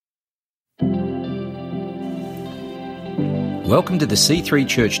Welcome to the C3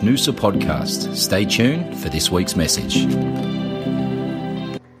 Church Noosa podcast. Stay tuned for this week's message.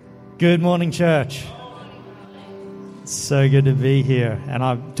 Good morning, church. It's so good to be here.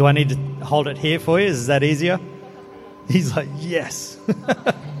 And do I need to hold it here for you? Is that easier? He's like, yes.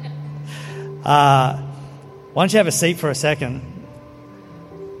 Why don't you have a seat for a second?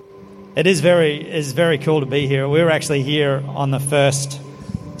 It is very cool to be here. We were actually here on the first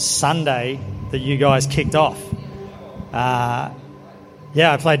Sunday that you guys kicked off. I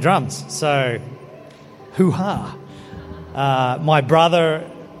played drums, so hoo-ha. My brother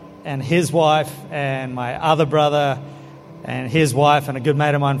and his wife and my other brother and his wife and a good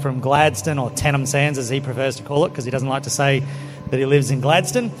mate of mine from Gladstone, or Tenham Sands as he prefers to call it because he doesn't like to say that he lives in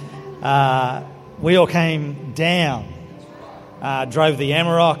Gladstone. We all came down, drove the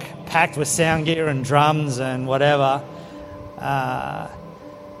Amarok, packed with sound gear and drums and whatever,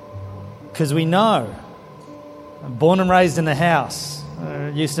 because we know. Born and raised in the house.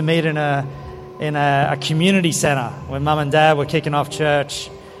 Used to meet in a community centre when Mum and Dad were kicking off church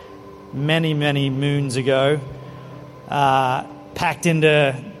many moons ago. Packed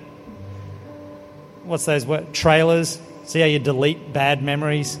into trailers. See how you delete bad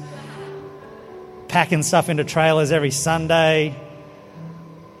memories? Packing stuff into trailers every Sunday.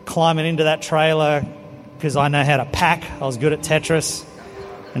 Climbing into that trailer because I know how to pack. I was good at Tetris,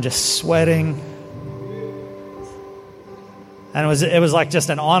 and just sweating. And it was like just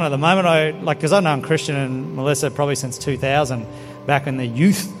an honour. The moment because I've known Christian and Melissa probably since 2000, back in the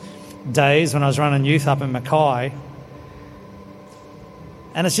youth days when I was running youth up in Mackay.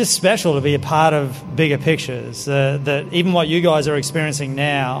 And it's just special to be a part of bigger pictures. That even what you guys are experiencing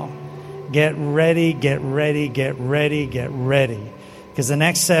now, get ready. Because the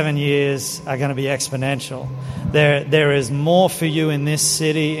next 7 years are going to be exponential. There is more for you in this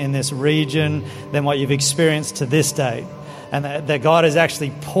city, in this region, than what you've experienced to this date. And that God is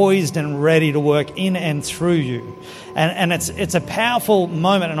actually poised and ready to work in and through you. And it's a powerful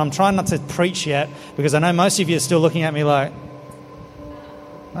moment, and I'm trying not to preach yet, because I know most of you are still looking at me like,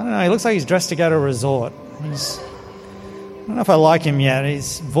 I don't know, he looks like he's dressed to go to a resort. I don't know if I like him yet.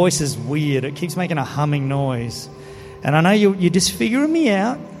 His voice is weird. It keeps making a humming noise. And I know you're disfiguring me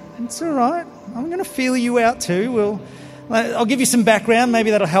out. It's all right. I'm going to feel you out too. I'll give you some background.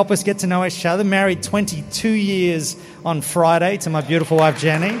 Maybe that'll help us get to know each other. Married 22 years on Friday to my beautiful wife,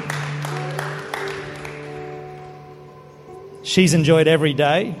 Jenny. She's enjoyed every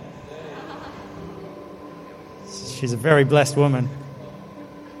day. She's a very blessed woman.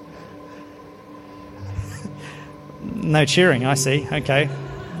 No cheering, I see. Okay.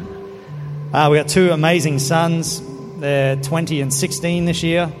 We got two amazing sons. They're 20 and 16 this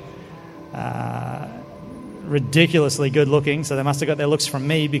year. Ridiculously good looking, so they must have got their looks from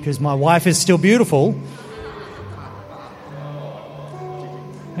me, because my wife is still beautiful.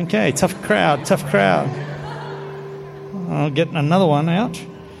 Okay, tough crowd. I'll get another one out.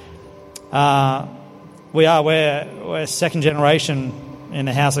 We're second generation in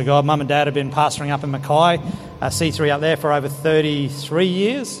the house of God. Mum and Dad have been pastoring up in Mackay, C3 up there for over 33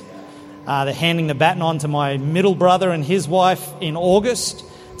 years. They're handing the baton on to my middle brother and his wife in August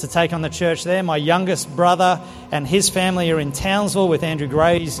to take on the church there. My youngest brother and his family are in Townsville with Andrew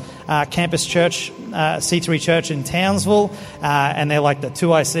Gray's campus church, C3 Church in Townsville, and they're like the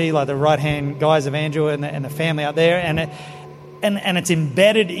 2IC, like the right-hand guys of Andrew and the family out there, and it's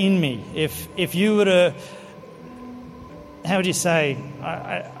embedded in me. If you were to, how would you say,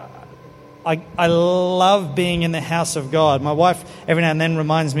 I love being in the house of God. My wife every now and then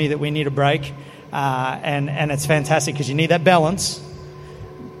reminds me that we need a break, and it's fantastic because you need that balance.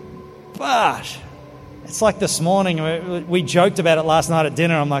 But it's like this morning, we joked about it last night at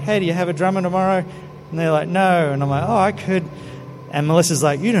dinner. I'm like, hey, do you have a drummer tomorrow? And they're like, no. And I'm like, oh, I could. And Melissa's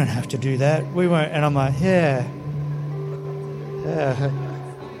like, you don't have to do that. We won't. And I'm like, yeah.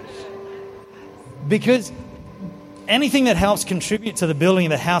 Because anything that helps contribute to the building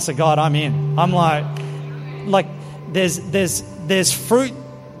of the house of God, I'm in. I'm like there's fruit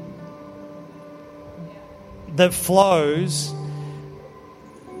that flows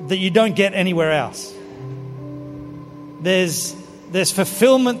that you don't get anywhere else. There's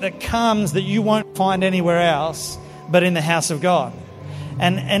fulfillment that comes that you won't find anywhere else but in the house of God.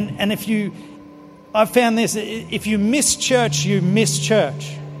 And I've found this, if you miss church, you miss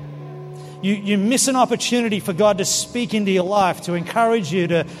church. You miss an opportunity for God to speak into your life, to encourage you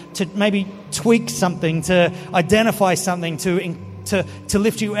to maybe tweak something, to identify something, to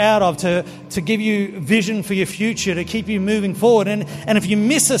lift you out of, to give you vision for your future, to keep you moving forward. And if you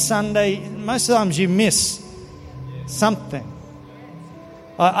miss a Sunday, most of the times you miss something.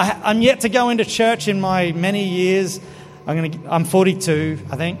 I'm yet to go into church in my many years I'm 42,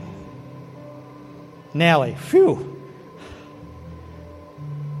 I think. Nearly. Phew.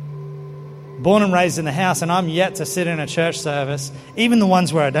 Born and raised in the house, and I'm yet to sit in a church service, even the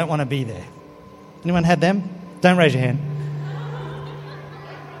ones where I don't want to be there. Anyone had them? Don't raise your hand.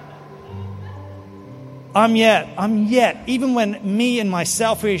 I'm yet, even when me and my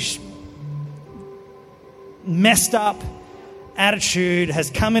selfish, messed up attitude has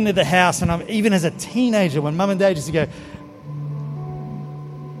come into the house, and I'm even as a teenager, when mum and dad used to go,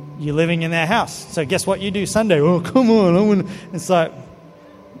 you're living in their house, so guess what you do Sunday? Oh, come on. It's like,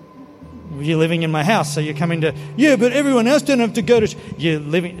 you're living in my house, so you're coming to, yeah, but everyone else don't have to go to, you're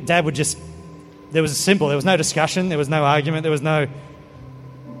living, Dad would just, there was no discussion, there was no argument, there was no,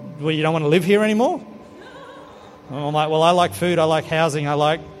 well, you don't want to live here anymore? I'm like, well, I like food, I like housing,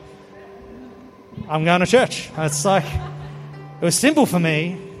 I'm going to church. It's like, it was simple for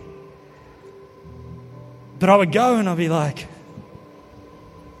me, but I would go and I'd be like,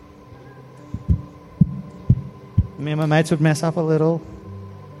 me and my mates would mess up a little.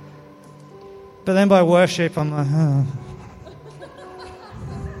 But then by worship, I'm like, oh.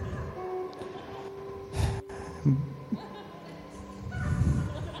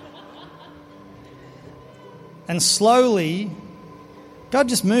 And slowly, God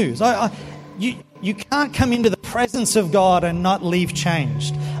just moves. You can't come into the presence of God and not leave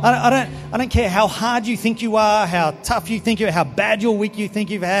changed. I don't care how hard you think you are, how tough you think you are, how bad your week you think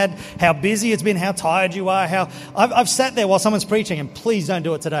you've had, how busy it's been, how tired you are. I've sat there while someone's preaching, and please don't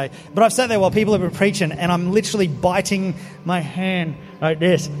do it today, but I've sat there while people have been preaching, and I'm literally biting my hand like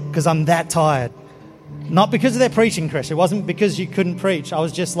this because I'm that tired. Not because of their preaching, Chris. It wasn't because you couldn't preach. I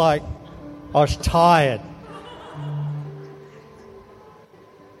was just like, I was tired.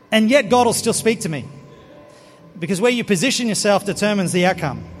 And yet God will still speak to me. Because where you position yourself determines the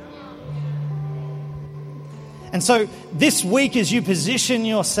outcome. And so this week as you position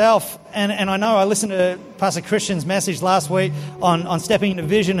yourself, and I know I listened to Pastor Christian's message last week on stepping into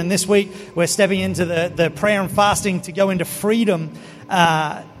vision, and this week we're stepping into the prayer and fasting to go into freedom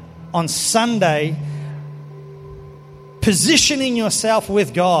on Sunday. Positioning yourself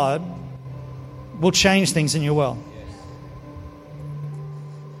with God will change things in your world.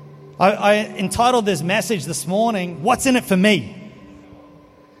 I entitled this message this morning, What's in it for me?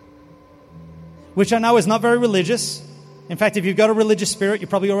 Which I know is not very religious. In fact, if you've got a religious spirit, you're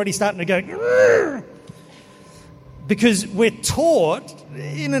probably already starting to go, Grr! Because we're taught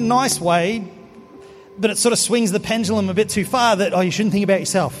in a nice way, but it sort of swings the pendulum a bit too far that, you shouldn't think about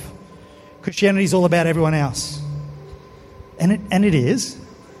yourself. Christianity is all about everyone else. And it is.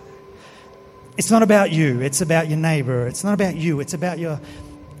 It's not about you. It's about your neighbor. It's not about you. It's about your...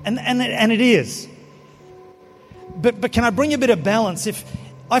 And it is. But can I bring a bit of balance? If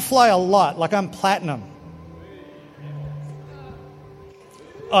I fly a lot, like I'm platinum.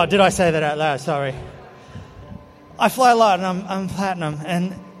 Oh, did I say that out loud? Sorry. I fly a lot and I'm platinum.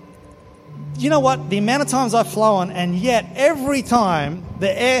 And you know what? The amount of times I've flown, and yet every time the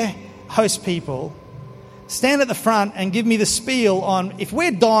air host people stand at the front and give me the spiel on, if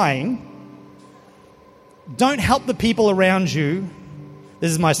we're dying, don't help the people around you. This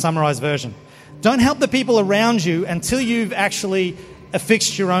is my summarized version. Don't help the people around you until you've actually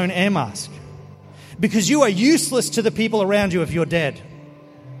affixed your own air mask. Because you are useless to the people around you if you're dead.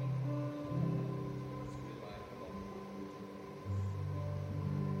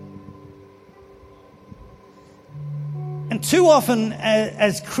 And too often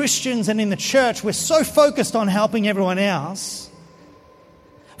as Christians and in the church, we're so focused on helping everyone else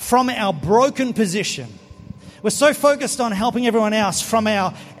from our broken position. We're so focused on helping everyone else from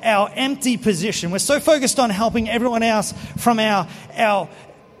our empty position. We're so focused on helping everyone else from our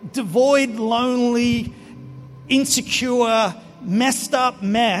devoid, lonely, insecure, messed up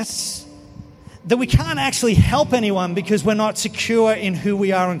mess that we can't actually help anyone because we're not secure in who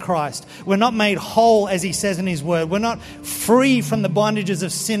we are in Christ. We're not made whole, as he says in his word. We're not free from the bondages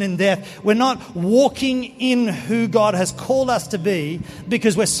of sin and death. We're not walking in who God has called us to be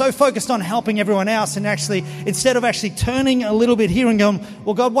because we're so focused on helping everyone else, and actually, instead of actually turning a little bit here and going,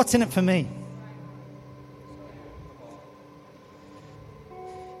 well, God, what's in it for me?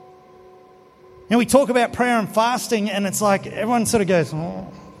 And we talk about prayer and fasting, and it's like everyone sort of goes,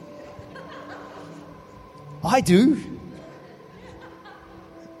 oh, I do.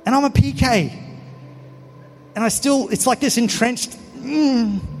 And I'm a PK. And it's like this entrenched,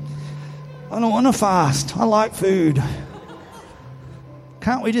 I don't want to fast. I like food.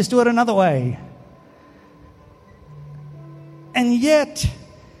 Can't we just do it another way? And yet,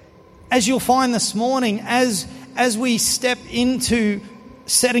 as you'll find this morning, as we step into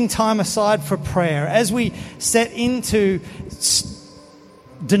setting time aside for prayer, as we set into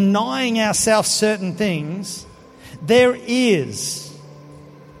denying ourselves certain things, there is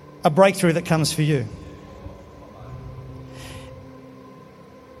a breakthrough that comes for you.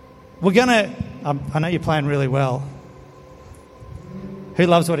 We're going to... I know you're playing really well. Who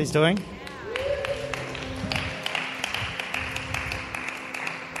loves what he's doing?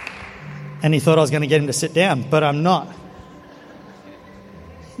 And he thought I was going to get him to sit down, but I'm not.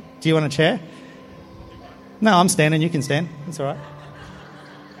 Do you want a chair? No, I'm standing. You can stand. That's all right.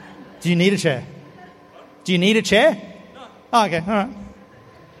 Do you need a chair? Do you need a chair? No. Oh, okay. All right.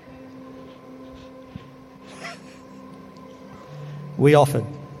 We offered.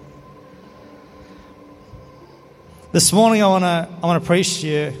 This morning I want to preach to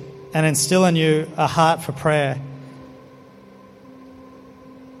you and instill in you a heart for prayer.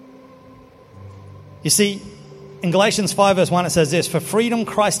 You see, in Galatians 5 verse 1 it says this, "For freedom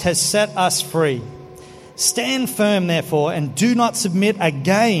Christ has set us free. Stand firm therefore and do not submit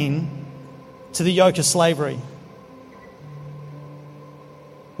again to the yoke of slavery."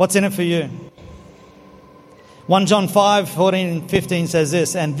 What's in it for you? 1 John 5:14 and 15 says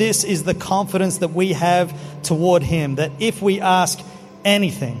this, "And this is the confidence that we have toward him, that if we ask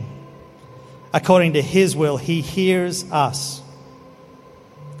anything according to his will, he hears us.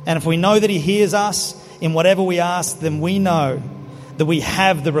 And if we know that he hears us in whatever we ask, then we know that we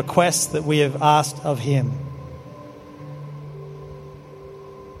have the requests that we have asked of him."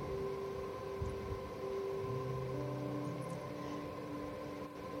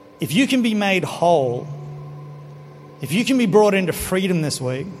 If you can be made whole, if you can be brought into freedom this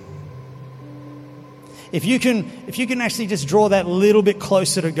week, if you can actually just draw that little bit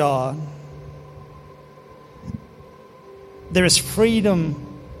closer to God, there is freedom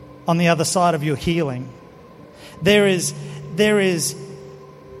on the other side of your healing. There is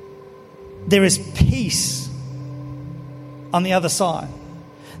peace on the other side.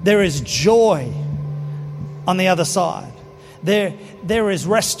 There is joy on the other side. There is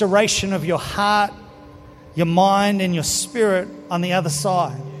restoration of your heart, your mind, and your spirit on the other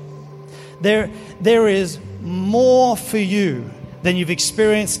side. There is more for you than you've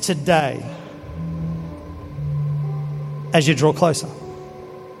experienced today as you draw closer,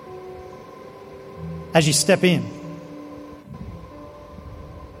 as you step in.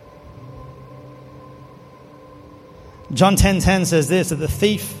 John 10:10 says this, that the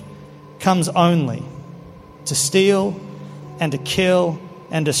thief comes only to steal and to kill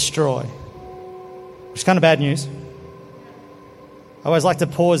and destroy. Which is kind of bad news. I always like to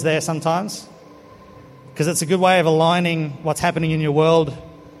pause there sometimes, because it's a good way of aligning what's happening in your world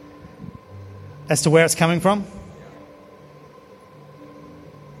as to where it's coming from.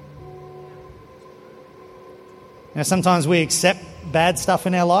 You know, sometimes we accept bad stuff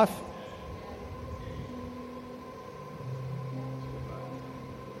in our life.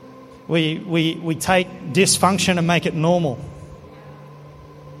 We take dysfunction and make it normal.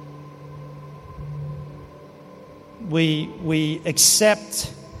 We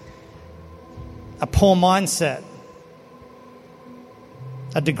accept a poor mindset,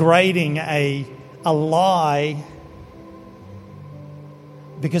 a degrading, a lie,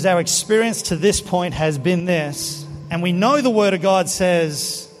 because our experience to this point has been this, and we know the Word of God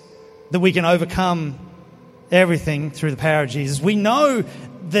says that we can overcome everything through the power of Jesus. We know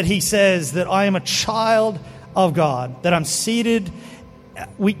that He says that I am a child of God, that I'm seated.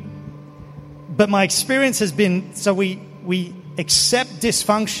 But my experience has been, so we accept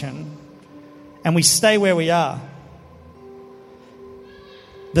dysfunction and we stay where we are.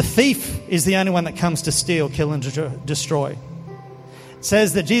 The thief is the only one that comes to steal, kill, and destroy. It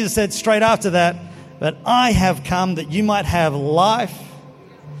says that Jesus said straight after that, "But I have come that you might have life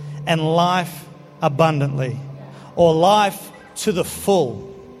and life abundantly," or life to the full.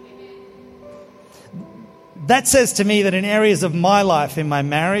 That says to me that in areas of my life, in my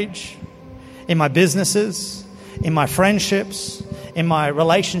marriage, in my businesses, in my friendships, in my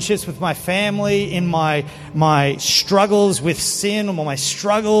relationships with my family, in my struggles with sin, or my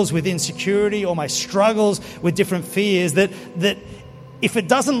struggles with insecurity, or my struggles with different fears, that if it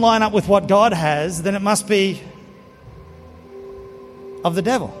doesn't line up with what God has, then it must be of the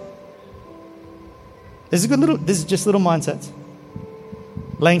devil. This is just little mindsets.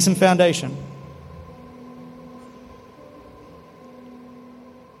 Laying some foundation.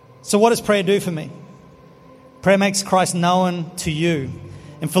 So what does prayer do for me? Prayer makes Christ known to you.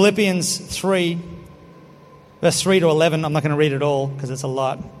 In Philippians 3, verse 3 to 11, I'm not going to read it all because it's a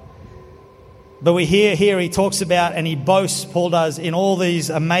lot. But we hear here he talks about and he boasts, Paul does, in all these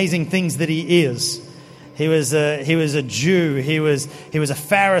amazing things that he is. He was a Jew. He was a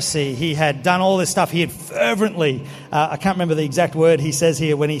Pharisee. He had done all this stuff. He had fervently, I can't remember the exact word he says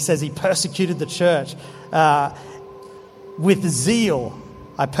here, when he says he persecuted the church. With zeal,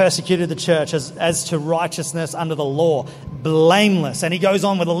 I persecuted the church as to righteousness under the law, blameless. And he goes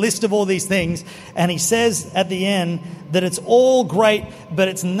on with a list of all these things. And he says at the end that it's all great, but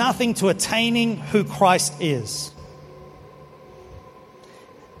it's nothing to attaining who Christ is.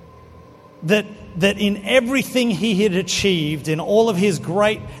 That in everything he had achieved, in all of his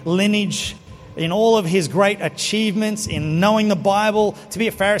great lineage, in all of his great achievements, in knowing the Bible, to be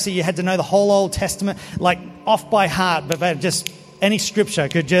a Pharisee, you had to know the whole Old Testament, like off by heart, but just any scripture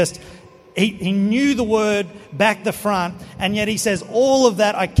could just, he knew the word back to front, and yet he says, all of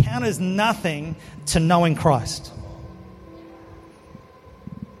that I count as nothing to knowing Christ.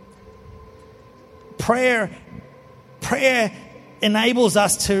 Prayer enables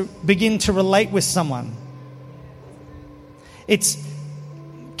us to begin to relate with someone.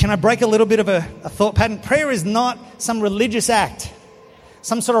 Can I break a little bit of a thought pattern? Prayer is not some religious act,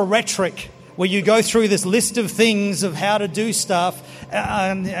 some sort of rhetoric where you go through this list of things of how to do stuff.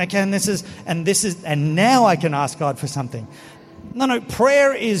 And now I can ask God for something. No,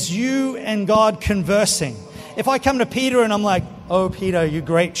 prayer is you and God conversing. If I come to Peter and I'm like, oh, Peter, you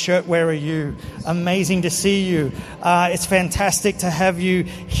great shirt wearer, you, amazing to see you. It's fantastic to have you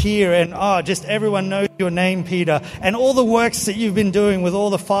here. And just everyone knows your name, Peter. And all the works that you've been doing with all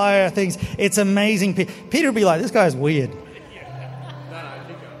the fire things, it's amazing. Peter would be like, this guy's weird.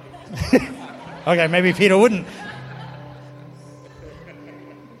 Okay, maybe Peter wouldn't.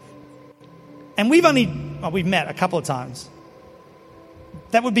 And we've met a couple of times.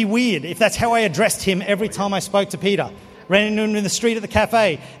 That would be weird if that's how I addressed him every time I spoke to Peter. Ran into him in the street at the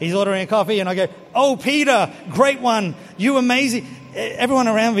cafe. He's ordering a coffee and I go, oh, Peter, great one. You amazing. Everyone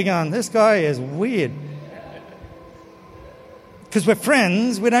around me going, this guy is weird. Because we're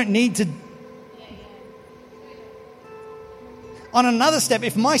friends, we don't need to. On another step,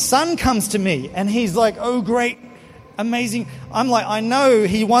 if my son comes to me and he's like, oh, great, amazing. I'm like, I know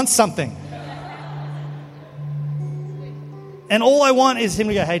he wants something. And all I want is him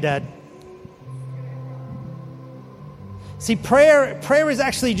to go, hey, Dad. See, prayer is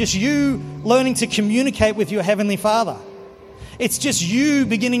actually just you learning to communicate with your Heavenly Father. It's just you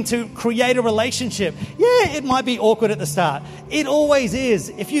beginning to create a relationship. Yeah, it might be awkward at the start. It always is.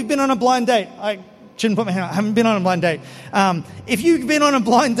 If you've been on a blind date, I shouldn't put my hand on, I haven't been on a blind date. If you've been on a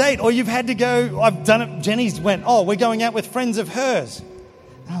blind date or you've had to go, I've done it, Jenny's went, oh, we're going out with friends of hers.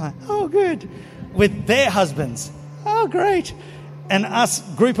 And I'm like, oh, good. With their husbands. Oh, great. And us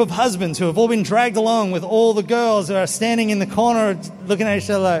group of husbands who have all been dragged along with all the girls who are standing in the corner looking at each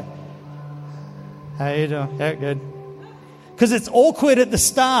other like, how you doing? Yeah, good. Because it's awkward at the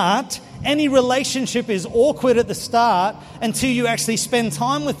start. Any relationship is awkward at the start until you actually spend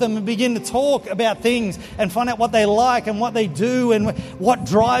time with them and begin to talk about things and find out what they like and what they do and what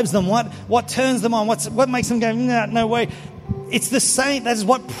drives them, what turns them on, what makes them go, no way. It's the same. That's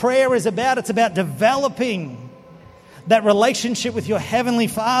what prayer is about. It's about developing that relationship with your Heavenly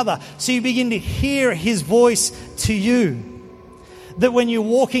Father so you begin to hear His voice to you. That when you're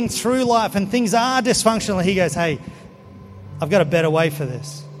walking through life and things are dysfunctional, He goes, hey, I've got a better way for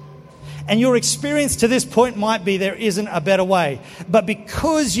this. And your experience to this point might be there isn't a better way. But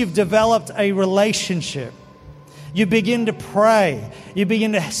because you've developed a relationship, you begin to pray, you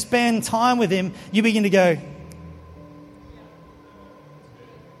begin to spend time with Him, you begin to go,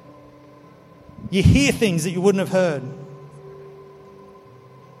 you hear things that you wouldn't have heard.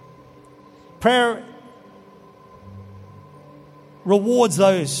 Prayer rewards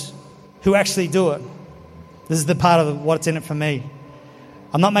those who actually do it. This is the part of what's in it for me.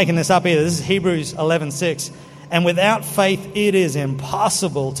 I'm not making this up either. This is Hebrews 11:6. And without faith it is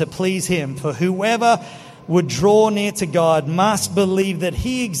impossible to please Him. For whoever would draw near to God must believe that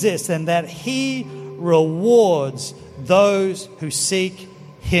He exists and that He rewards those who seek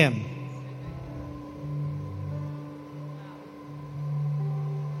Him.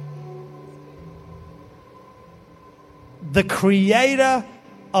 The Creator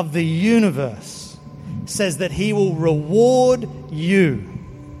of the universe says that He will reward you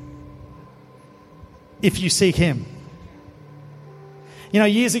if you seek Him. You know,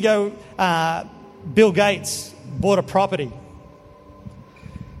 years ago, Bill Gates bought a property.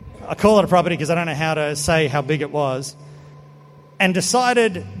 I call it a property because I don't know how to say how big it was. And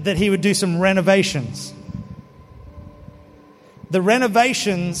decided that he would do some renovations. The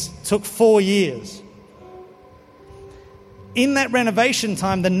renovations took 4 years. In that renovation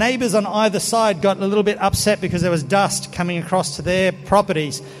time, the neighbours on either side got a little bit upset because there was dust coming across to their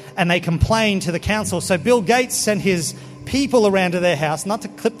properties. and they complained to the council. So Bill Gates sent his people around to their house, not to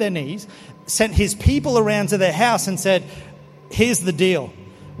clip their knees, sent his people around to their house and said, here's the deal.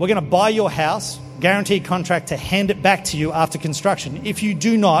 We're going to buy your house, guaranteed contract to hand it back to you after construction. If you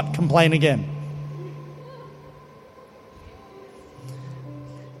do not, complain again.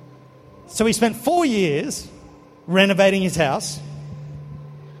 So he spent 4 years renovating his house,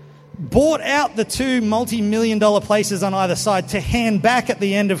 bought out the 2 multi-million-dollar places on either side to hand back at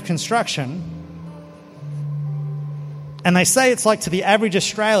the end of construction. And they say it's like to the average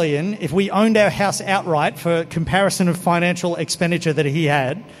Australian, if we owned our house outright for comparison of financial expenditure that he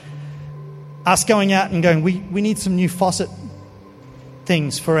had, us going out and going, we need some new faucet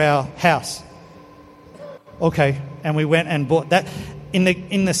things for our house. Okay, and we went and bought that.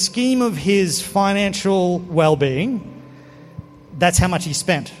 In the scheme of his financial well-being, that's how much he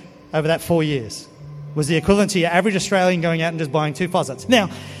spent over that 4 years. Was the equivalent to your average Australian going out and just buying 2 faucets. Now,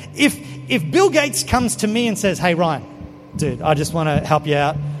 if Bill Gates comes to me and says, hey, Ryan, dude, I just want to help you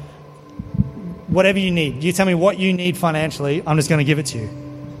out. Whatever you need. You tell me what you need financially, I'm just going to give it to you.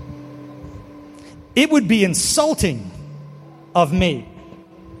 It would be insulting of me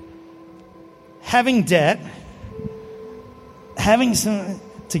having debt, having some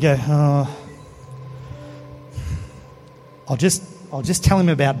to go, oh, I'll just tell him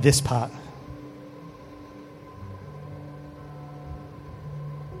about this part.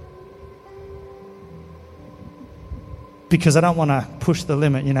 Because I don't want to push the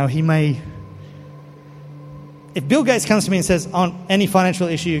limit. You know, he may... If Bill Gates comes to me and says, on any financial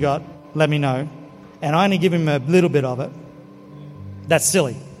issue you got, let me know, and I only give him a little bit of it, that's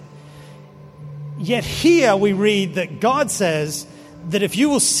silly. Yet here we read that God says that if you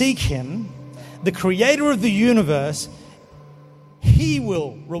will seek him, the creator of the universe, he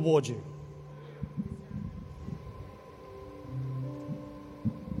will reward you.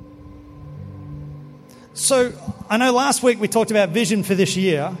 So I know last week we talked about vision for this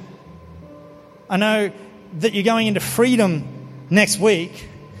year. I know that you're going into freedom next week.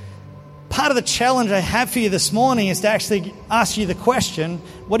 Part of the challenge I have for you this morning is to actually ask you the question,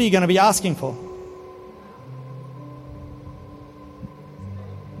 what are you going to be asking for?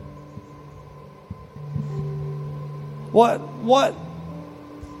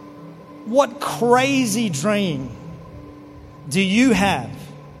 What crazy dream do you have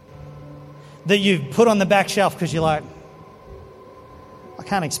that you've put on the back shelf because you're like, I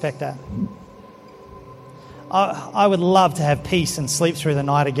can't expect that. I would love to have peace and sleep through the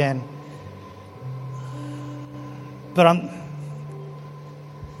night again. But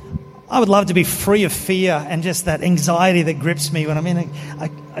I would love to be free of fear and just that anxiety that grips me when I'm in it.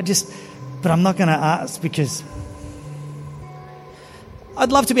 But I'm not going to ask because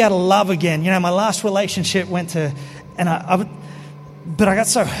I'd love to be able to love again. You know, my last relationship went to, and but I got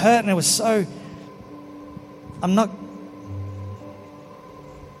so hurt and it was so,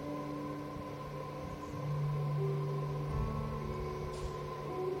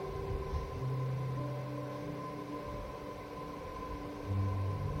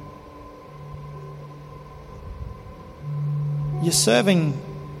 you're serving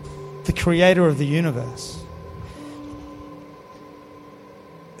the creator of the universe,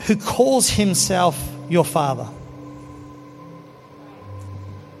 who calls himself your Father.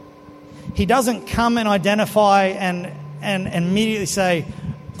 He doesn't come and identify and immediately say,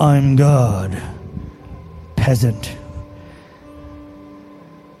 I'm God, peasant.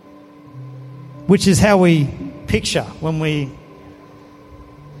 Which is how we picture when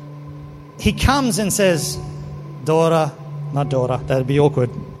he comes and says, daughter, not daughter, that'd be awkward.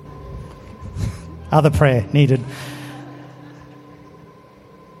 Other prayer needed.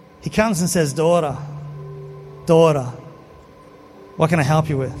 He comes and says, daughter, what can I help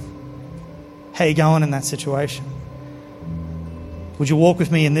you with? How you going in that situation? Would you walk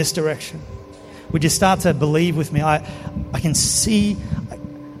with me in this direction? Would you start to believe with me? I can see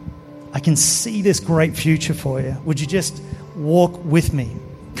this great future for you. Would you just walk with me?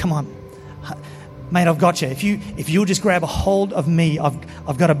 Come on. Mate, I've got you. If you'll just grab a hold of me,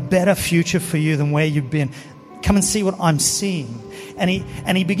 I've got a better future for you than where you've been. Come and see what I'm seeing.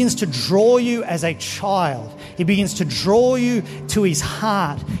 And he begins to draw you as a child. He begins to draw you to his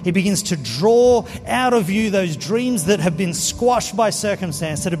heart. He begins to draw out of you those dreams that have been squashed by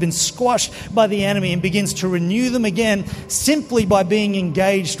circumstance, that have been squashed by the enemy, and begins to renew them again simply by being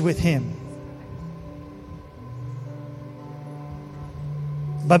engaged with him.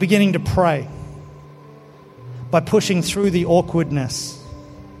 By beginning to pray. By pushing through the awkwardness.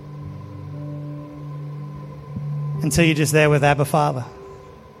 Until you're just there with Abba Father.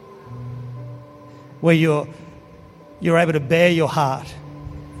 Where you're able to bare your heart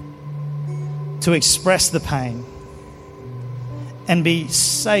to express the pain and be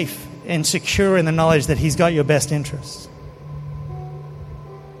safe and secure in the knowledge that He's got your best interests,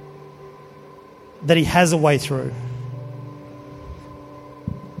 that He has a way through.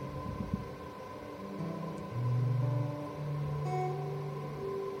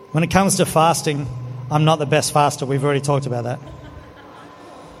 When it comes to fasting, I'm not the best faster. We've already talked about that.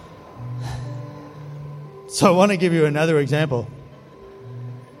 So I want to give you another example.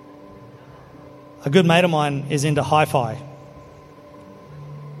 A good mate of mine is into hi-fi.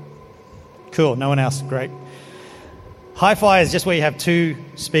 Cool, no one else, great. Hi-fi is just where you have two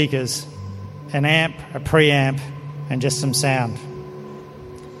speakers, an amp, a preamp, and just some sound.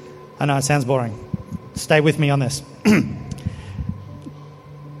 I know it sounds boring. Stay with me on this.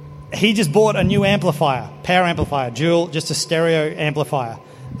 He just bought a new amplifier, power amplifier, dual, just a stereo amplifier.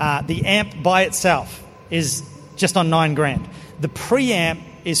 The amp by itself is just on $9,000. The preamp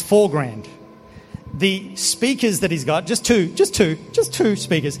is $4,000. The speakers that he's got, just two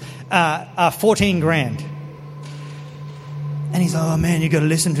speakers, are $14,000. And he's like, oh man, you got to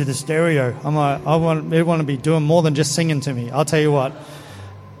listen to the stereo. I'm like, I want to be doing more than just singing to me. I'll tell you what.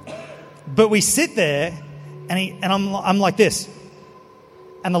 But we sit there, and I'm like this.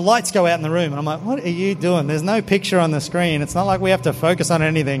 And the lights go out in the room. And I'm like, what are you doing? There's no picture on the screen. It's not like we have to focus on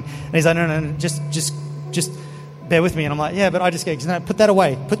anything. And he's like, no, just bear with me. And I'm like, yeah, but I just go, no, put that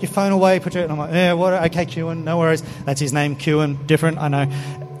away. Put your phone away. And I'm like, yeah, what? Okay, Kewan, no worries. That's his name, Kewan. Different, I know.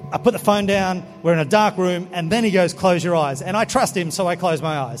 I put the phone down. We're in a dark room. And then he goes, close your eyes. And I trust him, so I close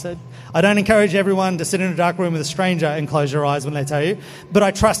my eyes. I don't encourage everyone to sit in a dark room with a stranger and close your eyes when they tell you. But I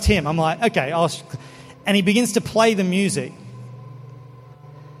trust him. I'm like, okay. And he begins to play the music.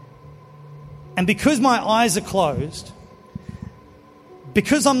 And because my eyes are closed,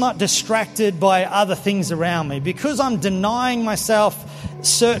 because I'm not distracted by other things around me, because I'm denying myself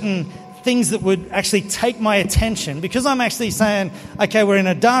certain things that would actually take my attention, because I'm actually saying, okay, we're in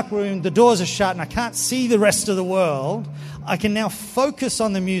a dark room, the doors are shut, and I can't see the rest of the world, I can now focus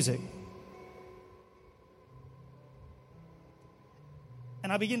on the music.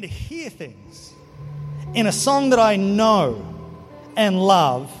 And I begin to hear things in a song that I know and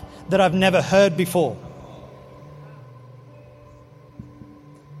love that I've never heard before.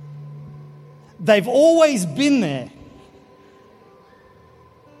 They've always been there.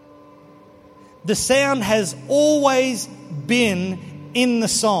 The sound has always been in the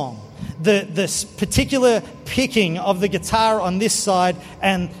song. The particular picking of the guitar on this side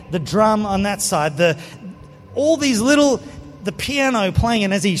and the drum on that side. All these little, the piano playing,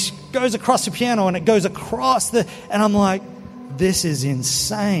 and as he goes across the piano and it goes across and I'm like, this is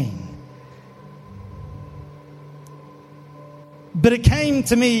insane. But it came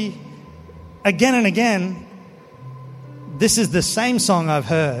to me again and again, this is the same song I've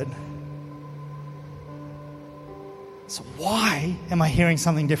heard. So why am I hearing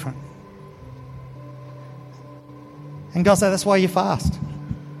something different? And God said, that's why you fast.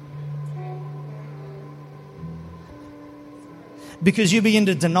 Because you begin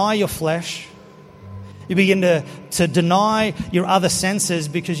to deny your flesh. You begin to deny your other senses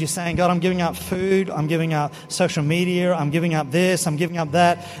because you're saying, God, I'm giving up food, I'm giving up social media, I'm giving up this, I'm giving up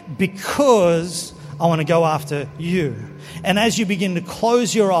that, because I want to go after you. And as you begin to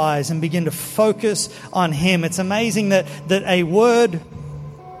close your eyes and begin to focus on Him, it's amazing that a word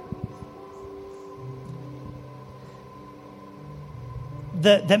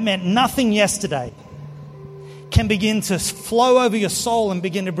that meant nothing yesterday can begin to flow over your soul and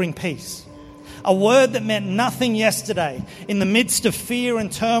begin to bring peace. A word that meant nothing yesterday, in the midst of fear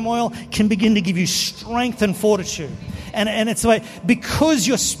and turmoil, can begin to give you strength and fortitude. And it's like, because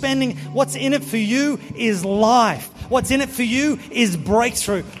you're spending, what's in it for you is life. What's in it for you is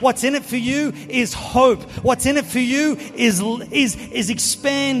breakthrough. What's in it for you is hope. What's in it for you is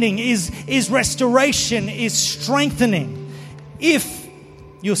expanding, is restoration, is strengthening, if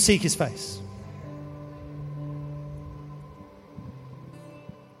you'll seek His face.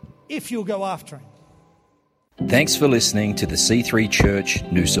 If you'll go after Him. Thanks for listening to the C3 Church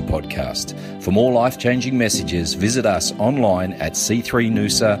Noosa podcast. For more life-changing messages, visit us online at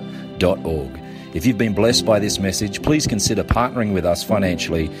c3noosa.org. If you've been blessed by this message, please consider partnering with us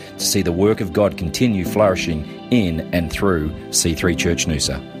financially to see the work of God continue flourishing in and through C3 Church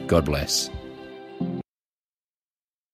Noosa. God bless.